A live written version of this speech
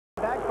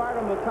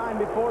time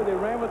before they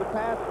ran with the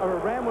pass or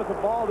ran with the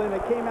ball, then they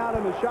came out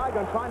in the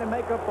shotgun trying to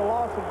make up the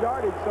loss of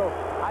yardage. So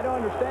I don't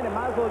understand it.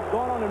 Might as well have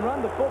gone on and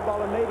run the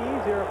football and made it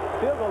easier.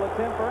 Field goal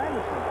attempt for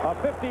Anderson. A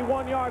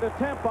 51-yard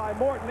attempt by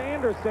Morton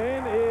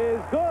Anderson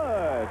is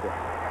good.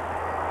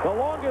 The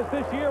longest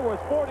this year was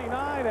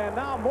 49, and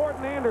now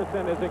Morton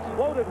Anderson has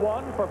exploded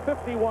one for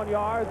 51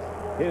 yards.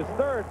 His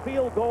third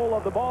field goal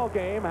of the ball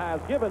game has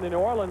given the New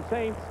Orleans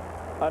Saints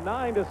a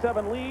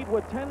 9-7 lead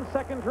with 10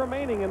 seconds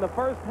remaining in the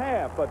first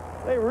half, but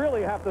they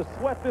really have to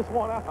sweat this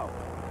one out.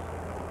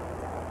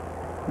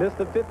 Missed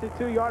the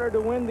 52-yarder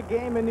to win the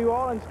game in New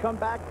Orleans. Come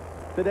back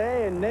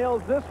today and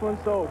nails this one.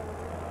 So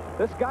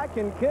this guy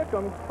can kick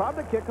them,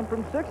 probably kick them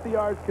from 60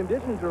 yards.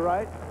 Conditions are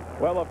right.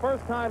 Well, the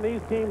first time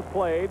these teams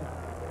played,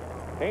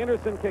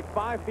 Anderson kicked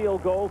 5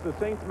 field goals. The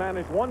Saints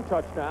managed 1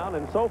 touchdown,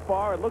 and so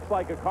far it looks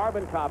like a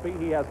carbon copy.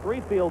 He has 3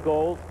 field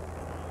goals.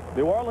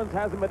 New Orleans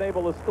hasn't been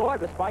able to score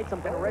despite some.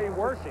 And Ray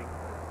Wershing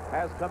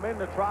has come in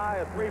to try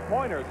a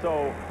 3-pointer,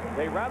 so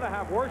they rather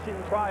have Wershing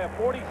try a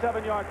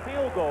 47-yard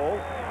field goal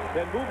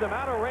than move them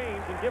out of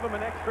range and give them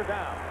an extra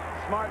down.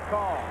 Smart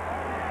call.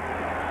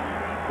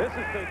 This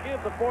is to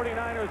give the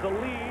 49ers a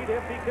lead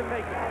if he can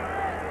make it.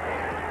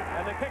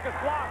 And the kick is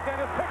blocked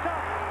and it's picked up.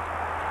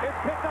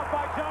 It's picked up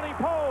by Johnny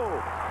Poe.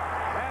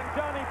 And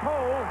Johnny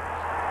Poe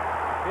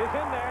is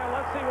in there.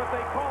 Let's see what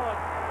they call it.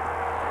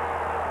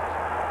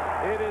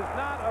 It is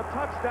not a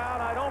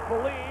touchdown, I don't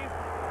believe,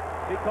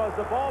 because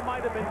the ball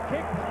might have been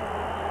kicked.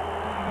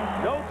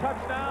 No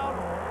touchdown.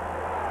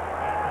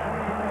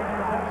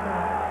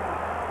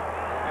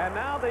 And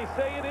now they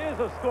say it is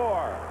a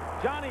score.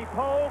 Johnny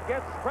Poe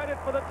gets credit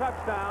for the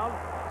touchdown.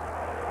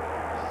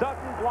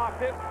 Sutton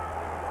blocked it.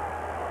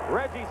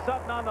 Reggie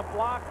Sutton on the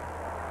block.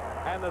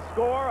 And the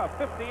score, a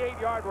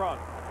 58-yard run.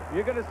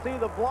 You're going to see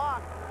the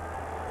block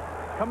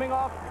coming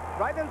off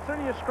right in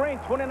front of your screen.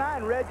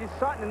 29, Reggie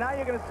Sutton. And now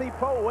you're going to see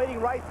Poe waiting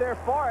right there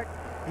for it.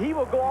 He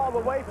will go all the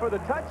way for the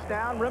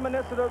touchdown,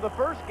 reminiscent of the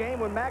first game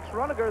when Max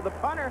Runiger, the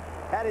punter,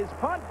 had his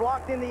punt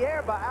blocked in the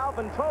air by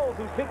Alvin Tolles,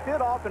 who picked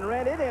it off and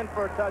ran it in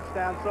for a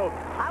touchdown. So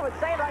I would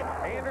say right.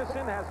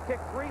 Anderson has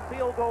kicked 3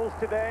 field goals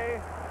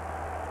today,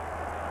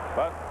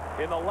 but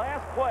in the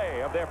last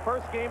play of their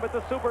first game at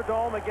the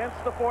Superdome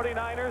against the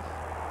 49ers,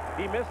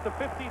 he missed a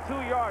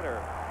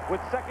 52-yarder with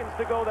seconds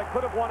to go that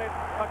could have won it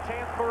a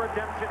chance for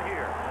redemption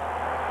here.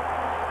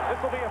 This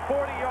will be a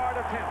 40-yard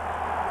attempt.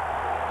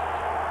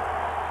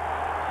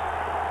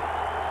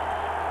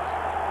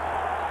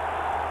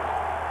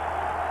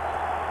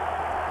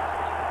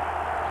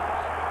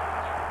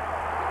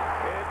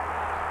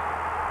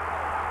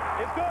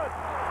 It's good.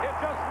 It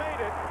just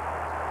made it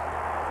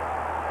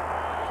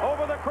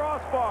over the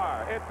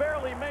crossbar. It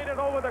barely made it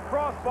over the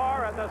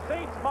crossbar, and the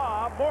Saints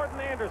mob Morton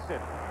Anderson,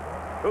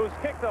 who's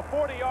kicked a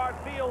 40-yard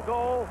field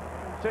goal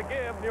to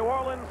give New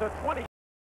Orleans a 20.